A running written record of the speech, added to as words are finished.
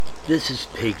This is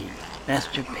Piggy,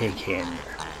 Master Pig Handler.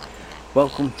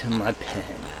 Welcome to my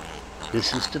pen.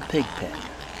 This is the Pig Pen,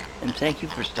 and thank you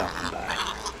for stopping by.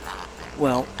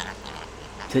 Well,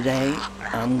 today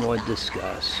I'm going to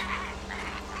discuss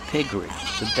Piggery,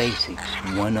 the basics,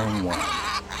 101,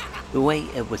 the way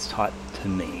it was taught to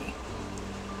me.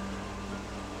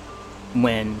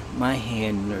 When my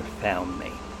handler found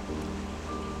me,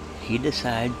 he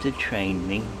decided to train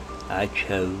me. I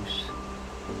chose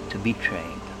to be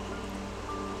trained.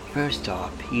 First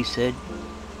off, he said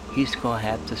he's going to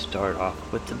have to start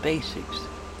off with the basics.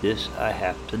 This I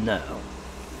have to know.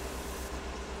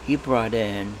 He brought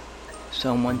in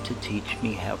someone to teach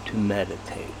me how to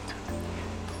meditate.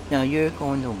 Now you're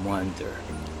going to wonder,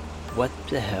 what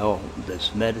the hell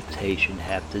does meditation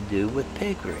have to do with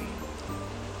piggery?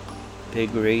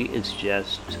 Piggery is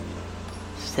just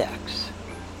sex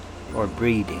or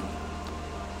breeding.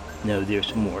 No,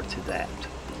 there's more to that.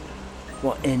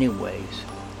 Well, anyways,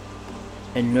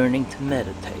 in learning to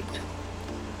meditate,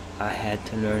 I had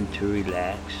to learn to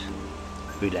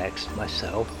relax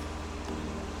myself.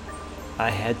 I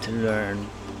had to learn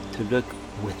to look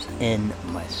within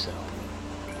myself,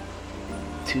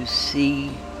 to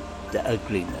see the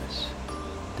ugliness,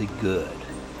 the good,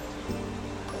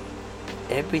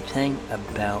 everything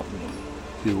about me,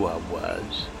 who I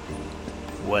was,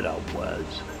 what I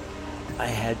was. I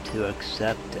had to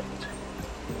accept it,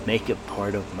 make it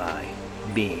part of my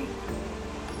being.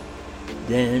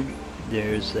 Then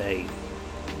there's a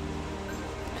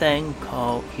thing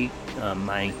called,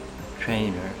 my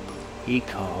trainer, he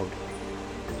called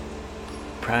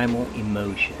primal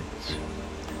emotions,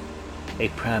 a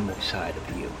primal side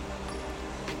of you.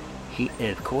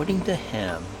 According to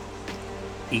him,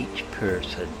 each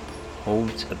person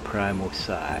holds a primal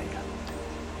side.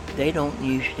 They don't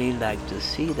usually like to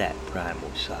see that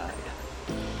primal side.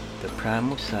 The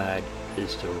primal side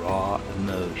is the raw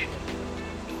emotion,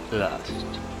 lust,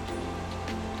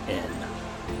 and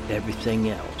everything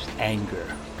else,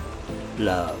 anger,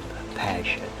 love,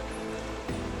 passion.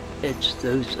 It's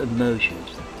those emotions,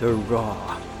 they're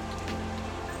raw.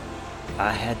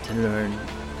 I had to learn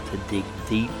to dig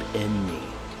deep in me,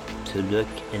 to look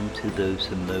into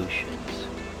those emotions,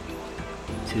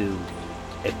 to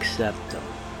accept them,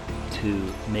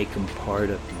 to make them part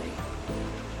of me.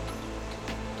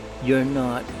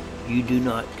 You do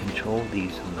not control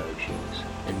these emotions,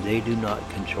 and they do not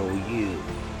control you.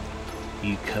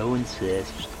 You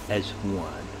coexist as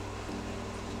one.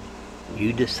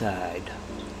 You decide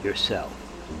yourself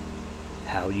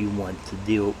how you want to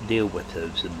deal with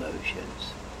those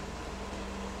emotions.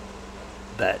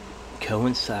 But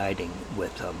coinciding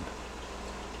with them,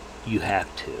 you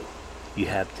have to. You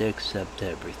have to accept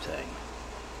everything.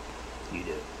 You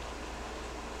do.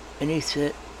 And he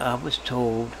said, I was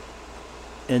told,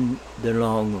 in the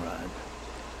long run,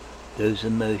 those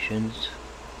emotions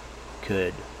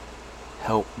could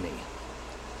help me,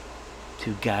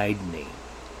 to guide me,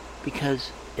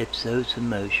 because it's those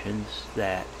emotions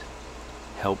that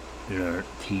help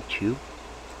teach you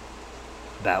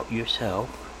about yourself,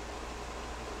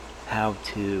 how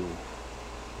to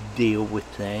deal with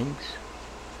things.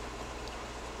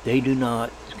 They do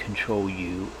not control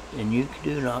you, and you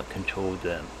do not control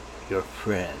them. Your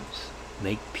friends.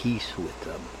 Make peace with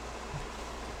them.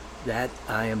 That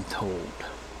I am told.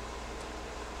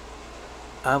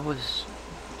 I was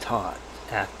taught,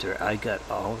 after I got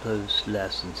all those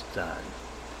lessons done,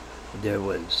 there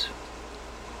was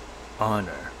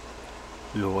honor,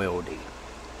 loyalty,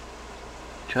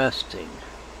 trusting,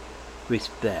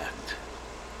 respect,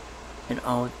 and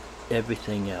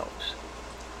everything else.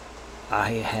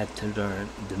 I had to learn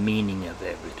the meaning of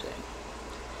everything.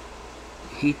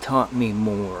 He taught me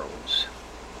morals.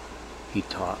 He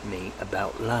taught me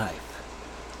about life.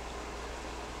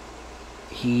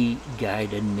 He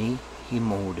guided me. He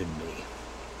molded me.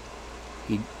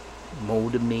 He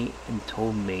molded me and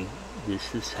told me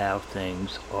this is how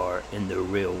things are in the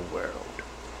real world.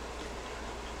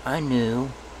 I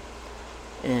knew,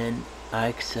 and I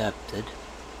accepted.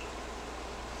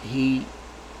 He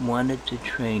wanted to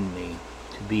train me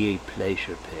to be a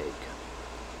pleasure pig.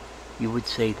 You would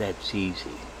say that's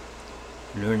easy.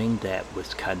 Learning that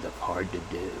was kind of hard to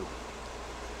do.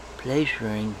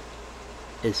 Pleasuring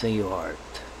is an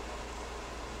art.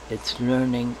 It's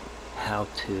learning how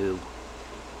to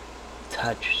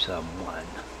touch someone.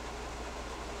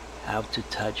 How to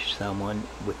touch someone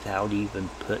without even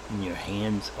putting your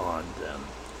hands on them,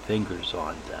 fingers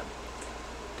on them.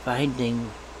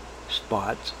 Finding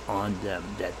spots on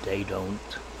them that they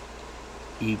don't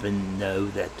even know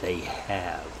that they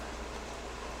have.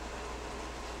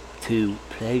 To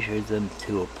pleasure them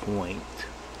to a point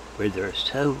where they're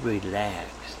so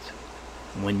relaxed.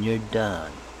 When you're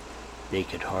done, they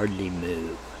could hardly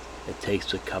move. It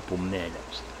takes a couple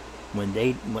minutes. When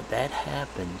that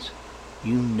happens,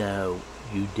 you know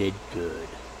you did good.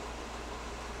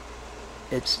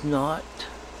 It's not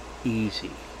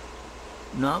easy.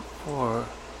 Not for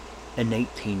an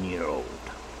 18-year-old.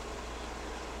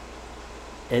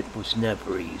 It was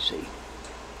never easy.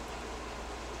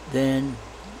 Then,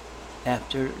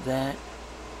 after that,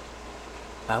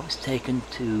 I was taken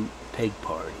to pig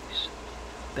parties.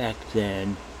 Back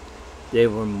then, they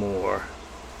were more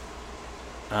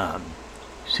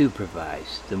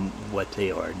supervised than what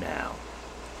they are now.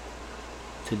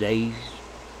 Today,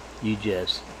 you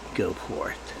just go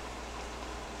for it.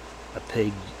 A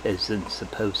pig isn't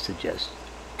supposed to just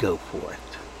go for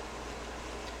it.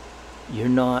 You're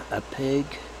not a pig.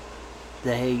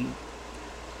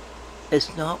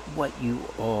 It's not what you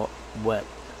are, what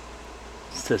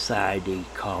society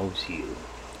calls you,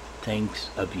 thinks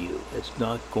of you. It's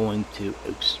not going to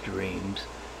extremes.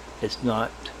 It's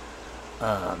not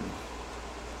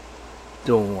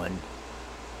doing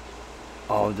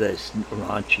all this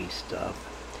raunchy stuff.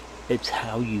 It's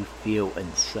how you feel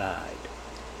inside.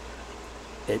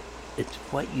 It's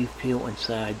what you feel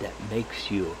inside that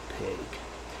makes you a pig.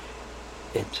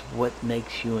 It's what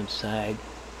makes you inside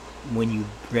when you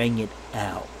bring it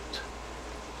out.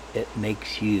 It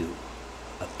makes you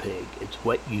a pig. It's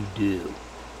what you do.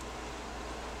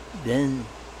 Then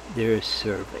there's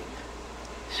serving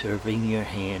your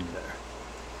handler.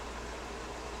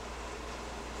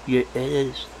 It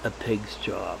is a pig's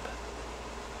job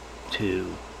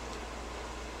to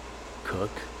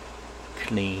cook,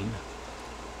 clean,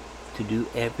 to do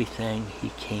everything he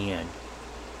can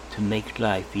to make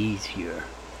life easier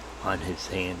on his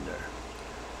handler.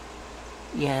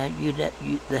 Yeah,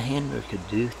 the handler could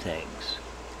do things,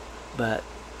 but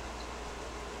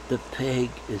the pig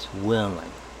is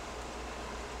willing.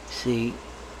 See,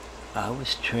 I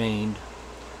was trained,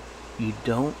 you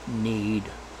don't need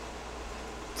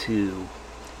to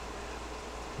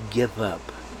give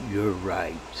up your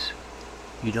rights.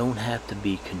 You don't have to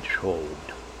be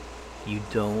controlled. You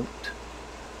don't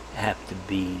have to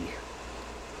be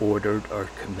ordered or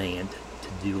commanded to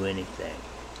do anything.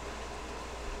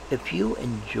 If you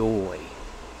enjoy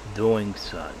doing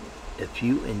something, if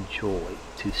you enjoy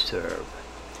to serve,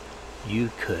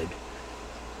 you could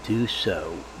do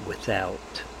so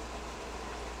without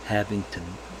having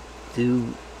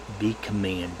to be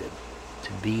commanded,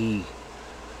 to be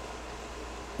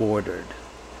ordered.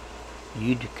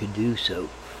 You could do so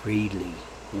freely,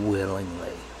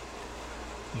 willingly.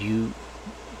 You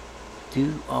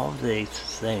do all these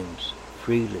things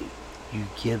freely. You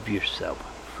give yourself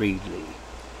freely.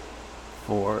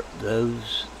 For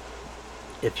those,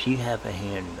 if you have a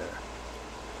handler,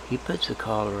 he puts a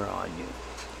collar on you.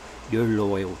 You're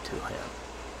loyal to him.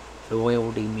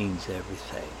 Loyalty means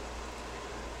everything.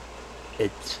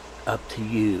 It's up to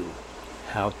you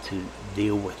how to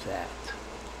deal with that.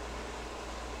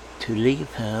 To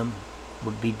leave him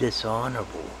would be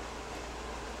dishonorable.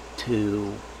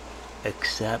 To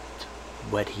accept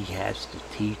what he has to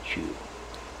teach you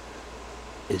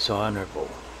is honorable.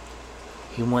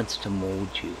 He wants to mold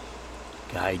you,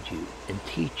 guide you, and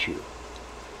teach you.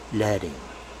 Let him.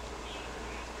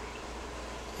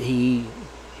 He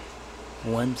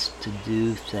wants to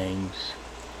do things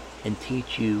and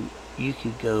teach you. You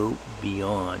could go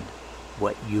beyond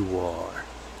what you are.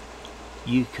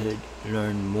 You could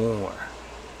learn more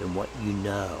than what you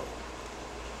know.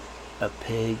 A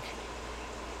pig,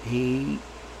 he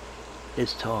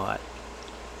is taught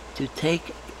to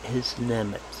take his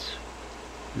limits,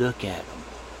 look at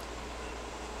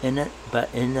them,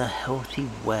 but in a healthy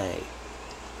way,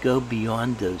 go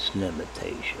beyond those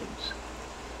limitations.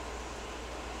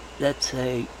 Let's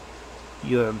say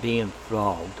you're being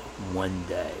flogged one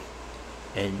day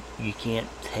and you can't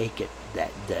take it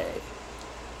that day.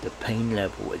 The pain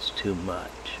level is too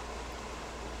much.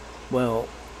 Well,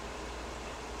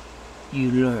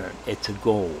 you learn it's a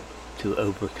goal to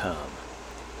overcome.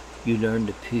 You learn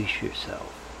to push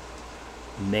yourself.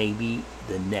 Maybe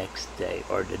the next day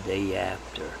or the day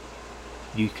after,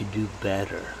 you could do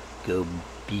better, go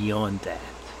beyond that.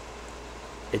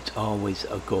 It's always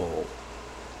a goal.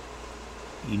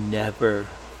 You never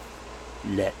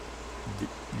let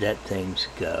things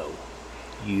go.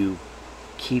 You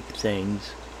keep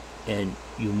things and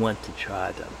you want to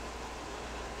try them.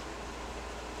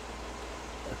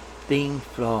 Being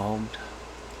flogged,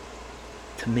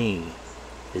 to me,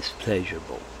 is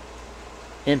pleasurable.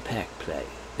 Impact play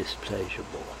is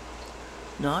pleasurable.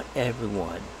 Not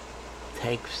everyone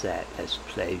takes that as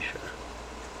pleasure,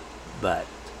 but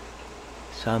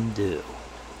some do.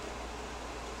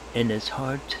 And it's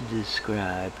hard to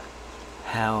describe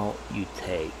how you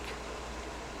take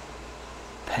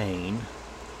pain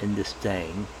and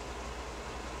disdain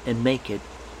and make it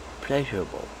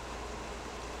pleasurable.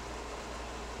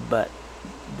 But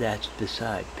that's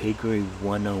beside Piggery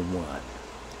 101,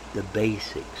 the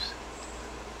basics.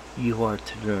 You are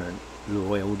to learn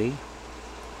loyalty,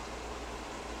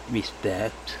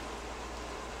 respect.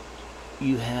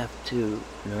 You have to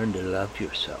learn to love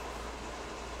yourself.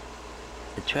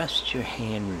 Trust your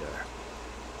handler.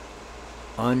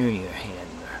 Honor your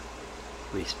handler.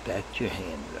 Respect your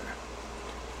handler.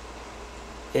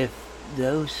 If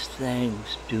those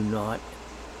things do not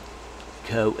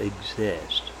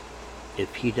coexist,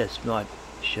 if he does not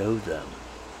show them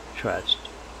trust,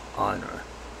 honor,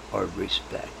 or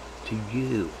respect to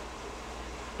you,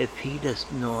 if he does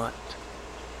not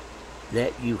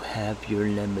let you have your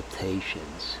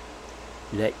limitations,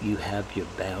 let you have your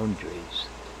boundaries,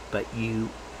 but you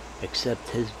accept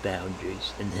his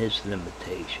boundaries and his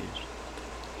limitations,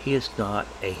 he is not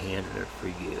a handler for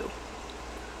you.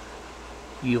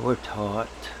 You were taught,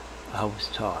 I was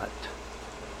taught,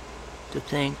 to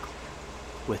think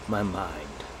with my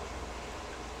mind.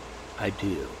 I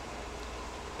do.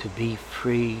 To be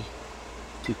free,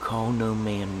 to call no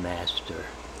man master,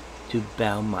 to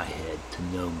bow my head to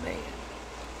no man.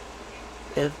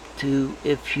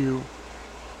 If you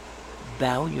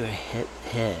bow your head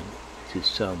to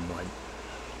someone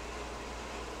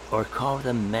or call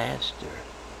them master,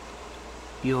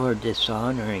 you are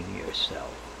dishonoring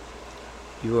yourself.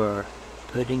 You are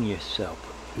putting yourself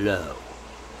low.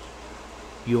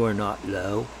 You are not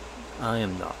low. I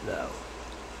am not low.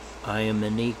 I am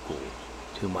an equal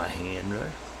to my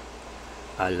handler.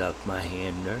 I love my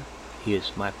handler. He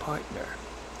is my partner.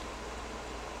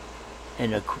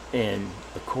 And in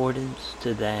accordance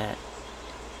to that,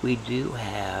 we do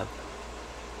have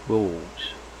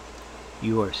rules.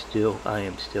 I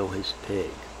am still his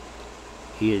pig.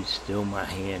 He is still my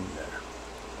handler.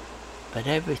 But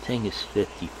everything is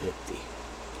 50-50.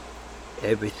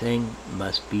 Everything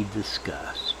must be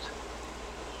discussed.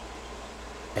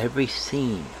 Every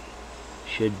scene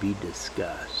should be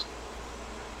discussed.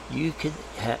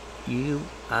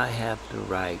 I have the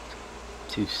right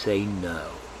to say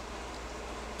no.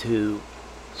 To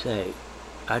say,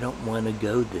 I don't want to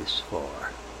go this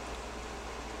far.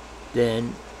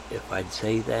 Then, if I'd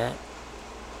say that,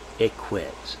 it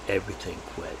quits. Everything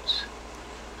quits.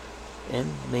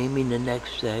 And maybe the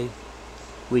next day,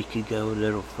 we could go a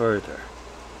little further.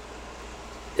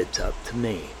 It's up to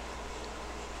me,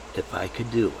 if I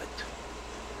could do it.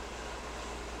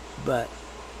 But,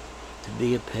 to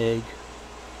be a pig,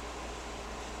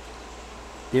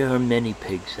 there are many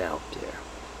pigs out there.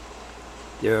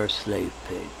 There are slave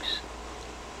pigs.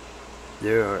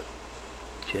 There are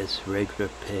just regular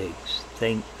pigs.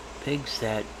 Pigs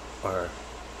that are,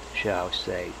 shall I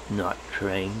say, not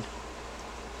trained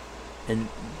and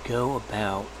go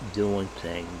about doing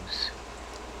things.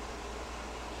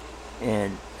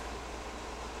 And,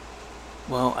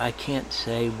 well, I can't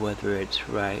say whether it's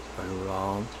right or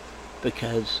wrong,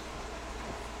 because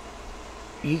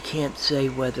you can't say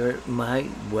whether my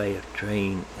way of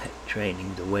training,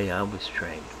 the way I was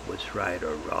trained, was right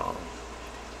or wrong.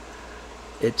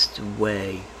 It's the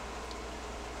way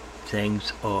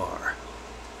things are.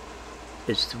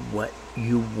 It's what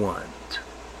you want.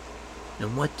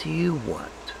 And what do you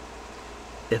want?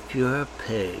 If you're a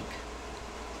pig,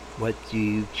 what do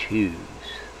you choose?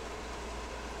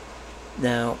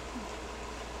 Now,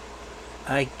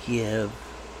 I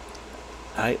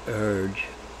urge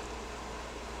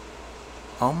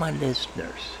all my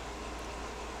listeners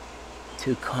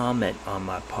to comment on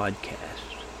my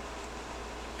podcast.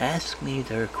 Ask me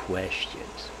their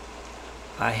questions.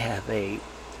 I have a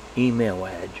email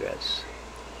address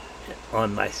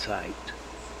on my site.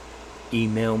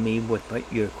 Email me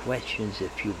with your questions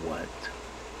if you want.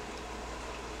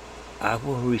 I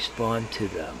will respond to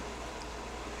them.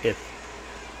 If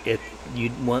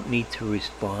you want me to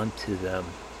respond to them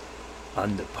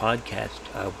on the podcast,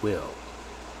 I will.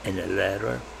 In a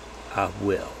letter, I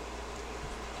will.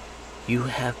 You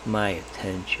have my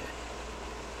attention.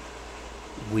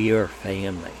 We are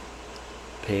family.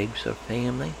 Pigs are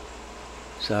family.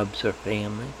 Subs are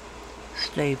family.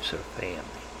 Slaves are family.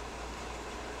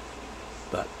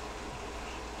 But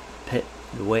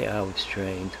the way I was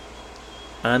trained,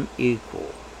 I'm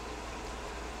equal.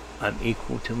 I'm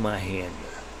equal to my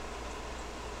handler.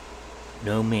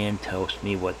 No man tells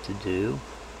me what to do.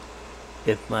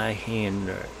 If my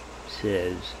handler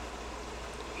says,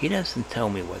 he doesn't tell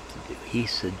me what to do. He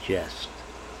suggests.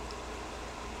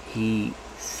 He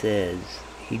says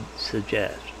he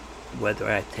suggests. Whether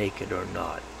I take it or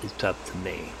not, it's up to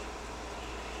me.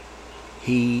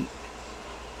 He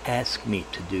asks me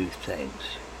to do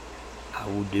things. I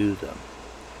will do them.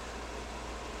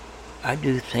 I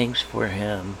do things for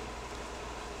him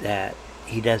that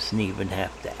he doesn't even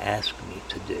have to ask me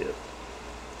to do.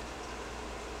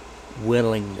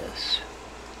 Willingness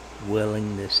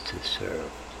to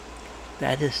serve.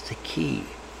 That is the key,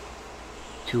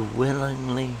 to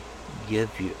willingly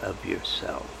give you of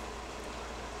yourself.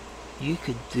 You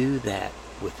could do that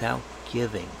without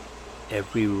giving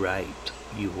every right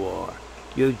you are.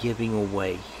 You're giving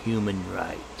away human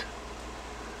right.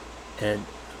 And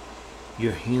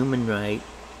your human right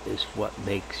is what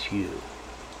makes you,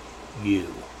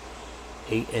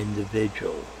 an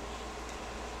individual.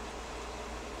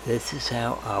 This is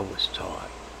how I was taught,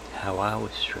 how I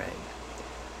was trained.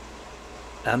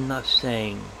 I'm not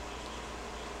saying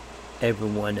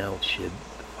everyone else should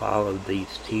follow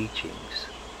these teachings,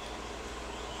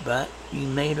 but you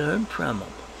may learn from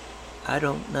them. I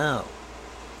don't know.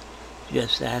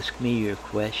 Just ask me your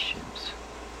questions.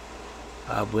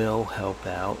 I will help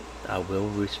out. I will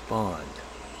respond.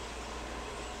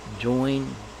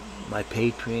 Join my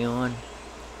Patreon.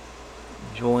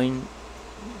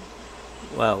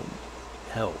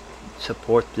 Help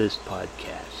support this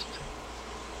podcast.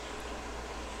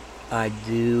 I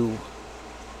do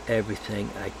everything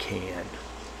I can.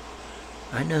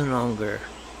 I no longer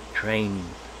train.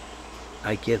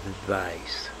 I give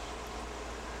advice.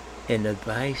 And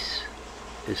advice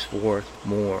is worth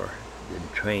more than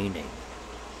training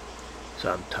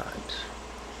sometimes.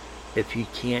 If you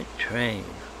can't train,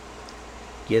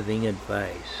 giving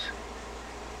advice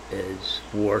is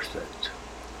worth it.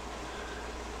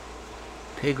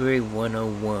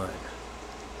 Piggery101.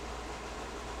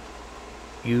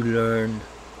 You learn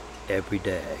every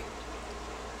day.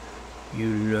 You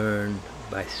learn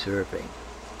by serving.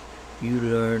 You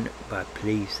learn by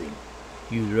pleasing.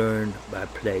 You learn by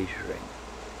pleasuring.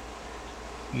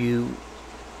 You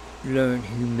learn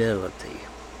humility.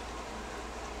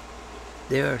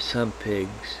 There are some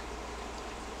pigs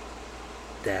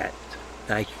that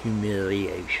like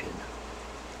humiliation.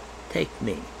 Take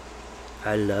me.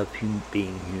 I love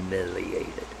being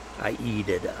humiliated. I eat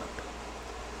it up.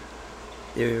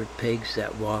 There are pigs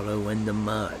that wallow in the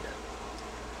mud.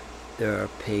 There are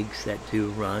pigs that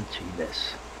do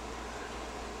raunchiness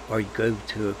or go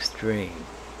to extreme.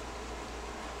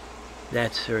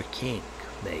 That's their kink,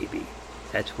 maybe.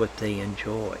 That's what they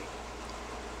enjoy.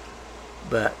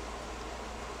 But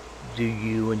do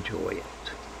you enjoy it?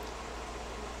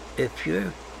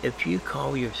 If you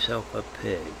call yourself a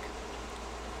pig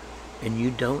and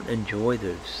you don't enjoy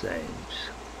those things,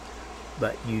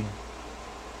 but you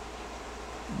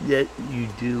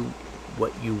do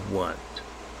what you want,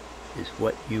 is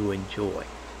what you enjoy.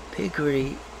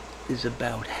 Piggery is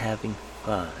about having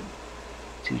fun,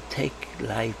 to take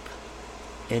life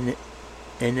in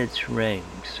its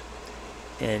rings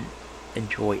and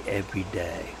enjoy every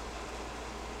day,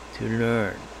 to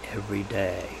learn every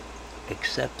day,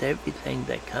 accept everything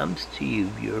that comes to you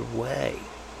your way.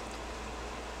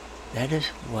 That is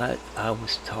what I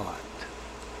was taught,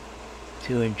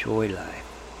 to enjoy life,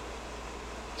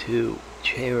 to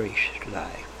cherish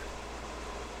life,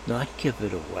 not give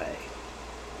it away.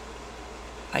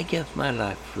 I give my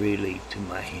life freely to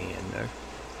my handler.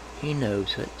 He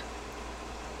knows it.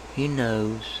 He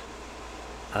knows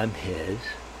I'm his,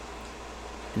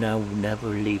 and I will never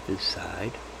leave his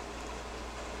side.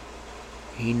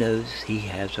 He knows he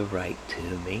has a right to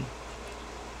me,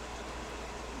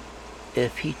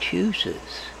 if he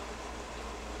chooses.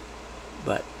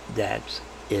 But that's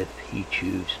if he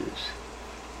chooses.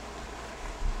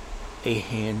 A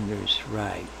handler's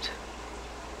right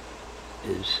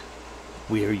is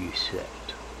where you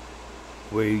sit,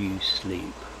 where you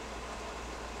sleep,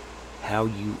 how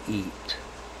you eat.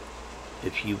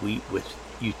 If you eat with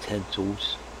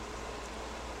utensils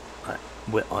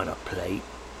on a plate,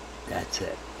 that's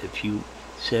it. If you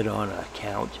sit on a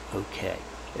couch, okay.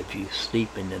 If you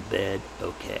sleep in the bed,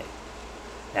 okay.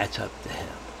 That's up to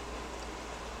him.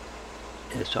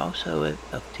 It's also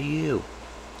up to you.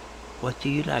 What do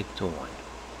you like doing?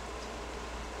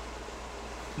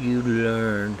 You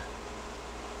learn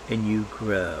and you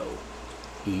grow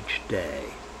each day.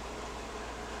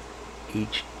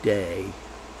 Each day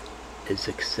is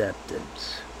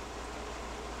acceptance.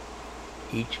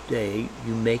 Each day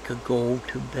you make a goal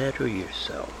to better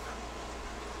yourself.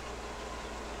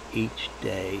 Each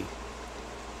day,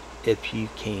 if you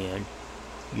can,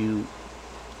 you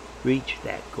reach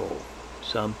that goal.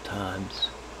 Sometimes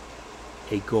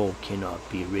a goal cannot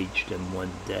be reached in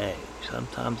one day.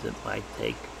 Sometimes it might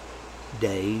take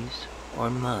days or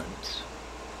months,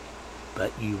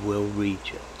 but you will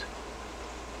reach it.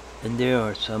 And there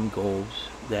are some goals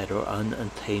that are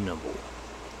unattainable,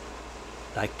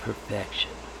 like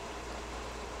perfection.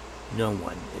 No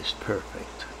one is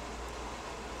perfect.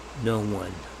 No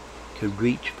one could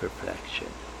reach perfection.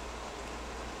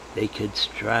 They could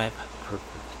strive for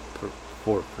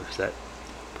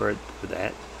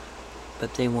that,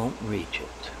 but they won't reach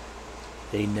it.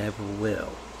 They never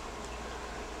will.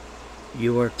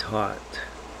 You are taught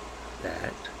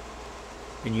that,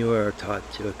 and you are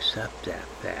taught to accept that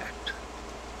fact.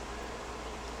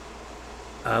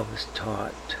 I was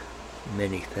taught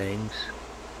many things,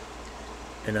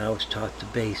 and I was taught the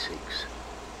basics.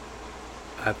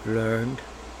 I've learned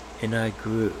and I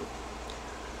grew.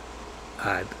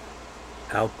 I've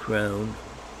outgrown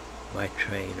my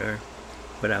trainer.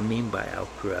 What I mean by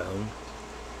outgrown,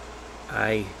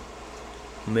 I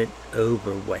went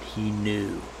over what he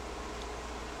knew,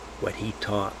 what he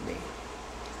taught me.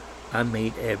 I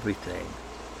made everything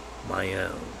my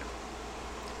own.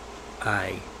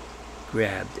 I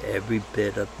grabbed every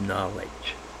bit of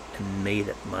knowledge and made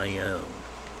it my own.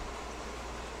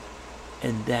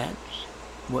 And that's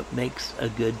what makes a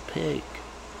good pig.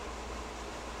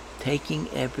 Taking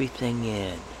everything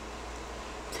in,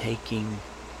 taking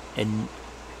and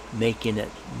making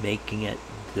it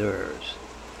theirs,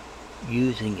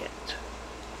 using it,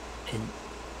 and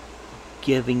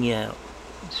giving out,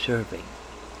 serving,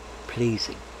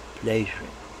 pleasing,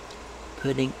 pleasuring,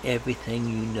 putting everything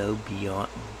you know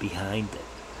behind it,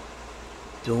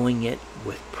 doing it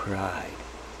with pride,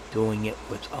 doing it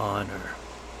with honor.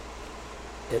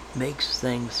 It makes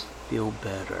things feel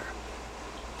better.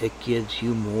 It gives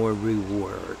you more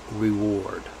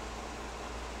reward.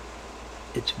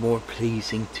 It's more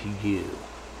pleasing to you.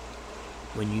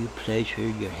 When you pleasure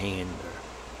your handler,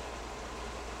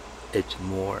 it's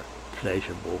more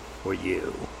pleasurable for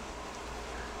you.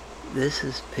 This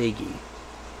is Piggy,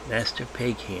 Master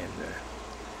Pig Handler,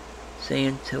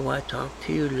 saying till I talk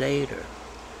to you later.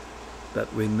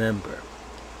 But remember,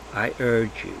 I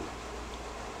urge you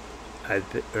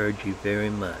very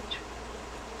much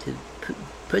to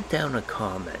put down a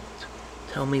comment.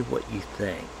 Tell me what you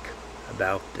think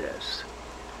about this.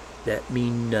 Let me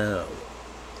know.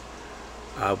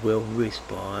 I will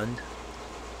respond.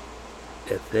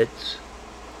 If it's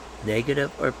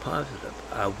negative or positive,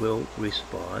 I will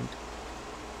respond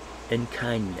in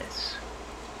kindness.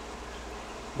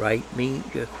 Write me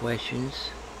your questions.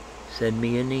 Send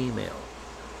me an email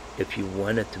if you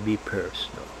want it to be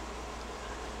personal.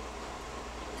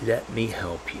 Let me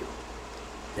help you.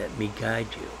 Let me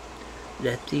guide you.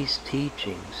 Let these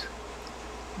teachings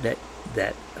that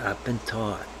I've been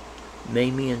taught,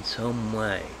 maybe in some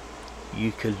way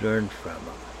you could learn from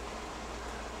them.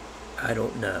 I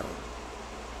don't know.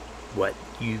 What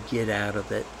you get out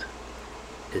of it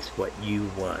is what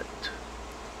you want.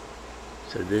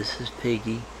 So this is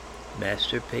Piggy,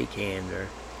 Master Pig Handler,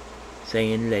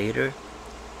 saying later,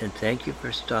 and thank you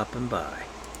for stopping by.